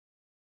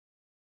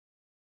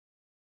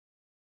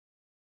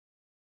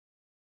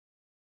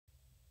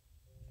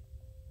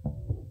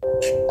Can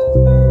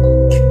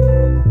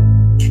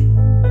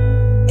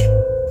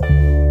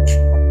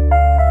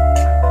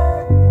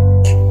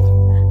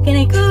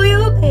I call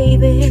you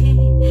baby?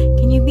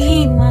 Can you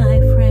be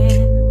my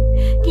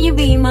friend? Can you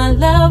be my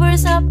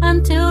lovers up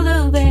until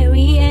the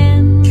very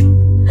end?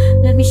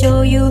 Let me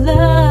show you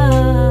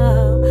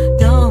love,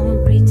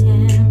 don't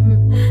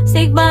pretend.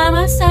 Stick by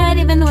my side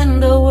even when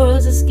the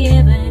world is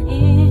giving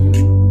in.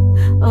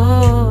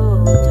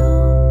 Oh,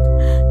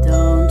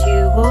 don't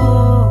you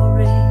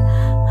worry,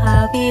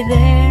 I'll be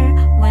there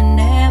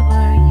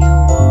whenever you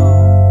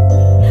want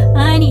me.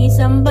 I need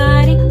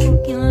somebody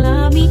who can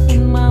love me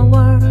in my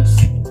worst.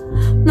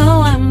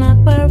 No, I'm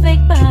not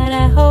perfect, but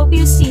I hope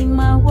you see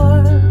my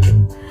worth.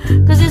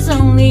 Cause it's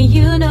only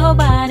you,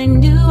 nobody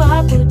knew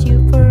I put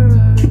you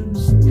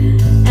first.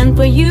 And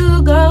for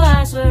you, girl,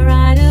 I swear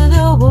I do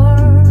the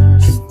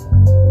worst.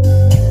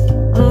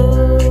 Oh,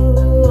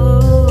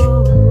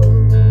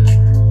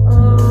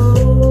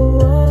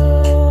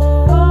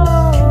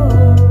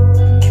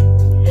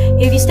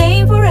 if you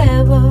stay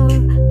forever,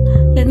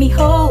 let me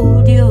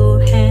hold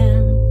your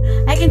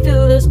hand. I can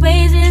feel those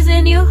places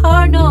in your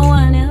heart no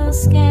one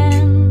else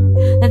can.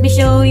 Let me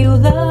show you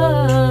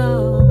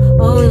love,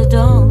 oh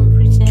don't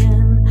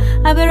pretend.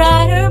 I'll be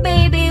right here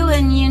baby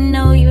when you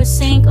know you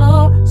sink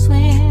or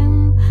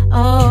swim.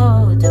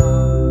 Oh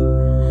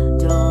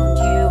don't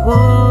you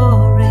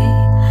worry,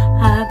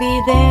 I'll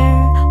be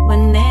there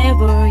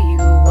whenever you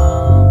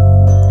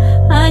want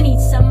me. I need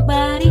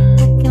somebody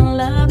who can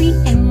love me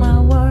in my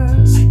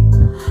worst.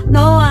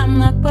 No, I'm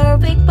not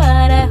perfect,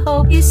 but I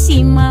hope you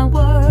see my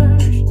worth.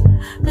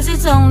 Cause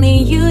it's only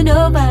you,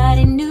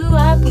 nobody knew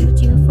I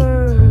put you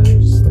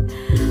first.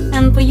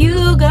 And for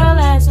you, girl,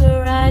 I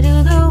swear I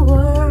do the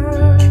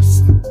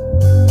worst.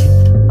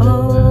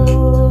 Oh,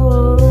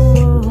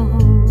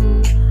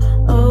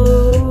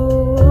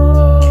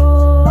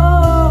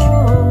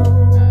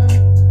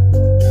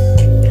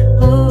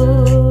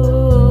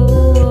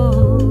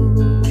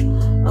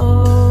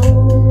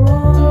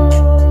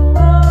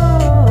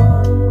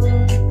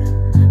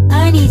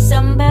 I need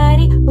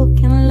somebody who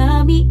can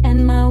love me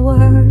and my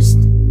worst.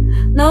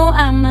 No,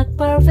 I'm not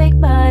perfect,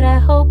 but I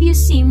hope you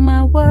see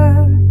my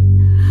worth.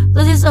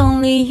 Cause it's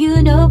only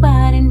you,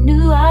 nobody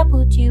knew I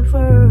put you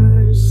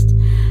first.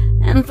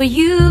 And for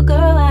you,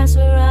 girl, I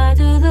swear I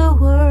do the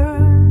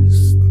worst.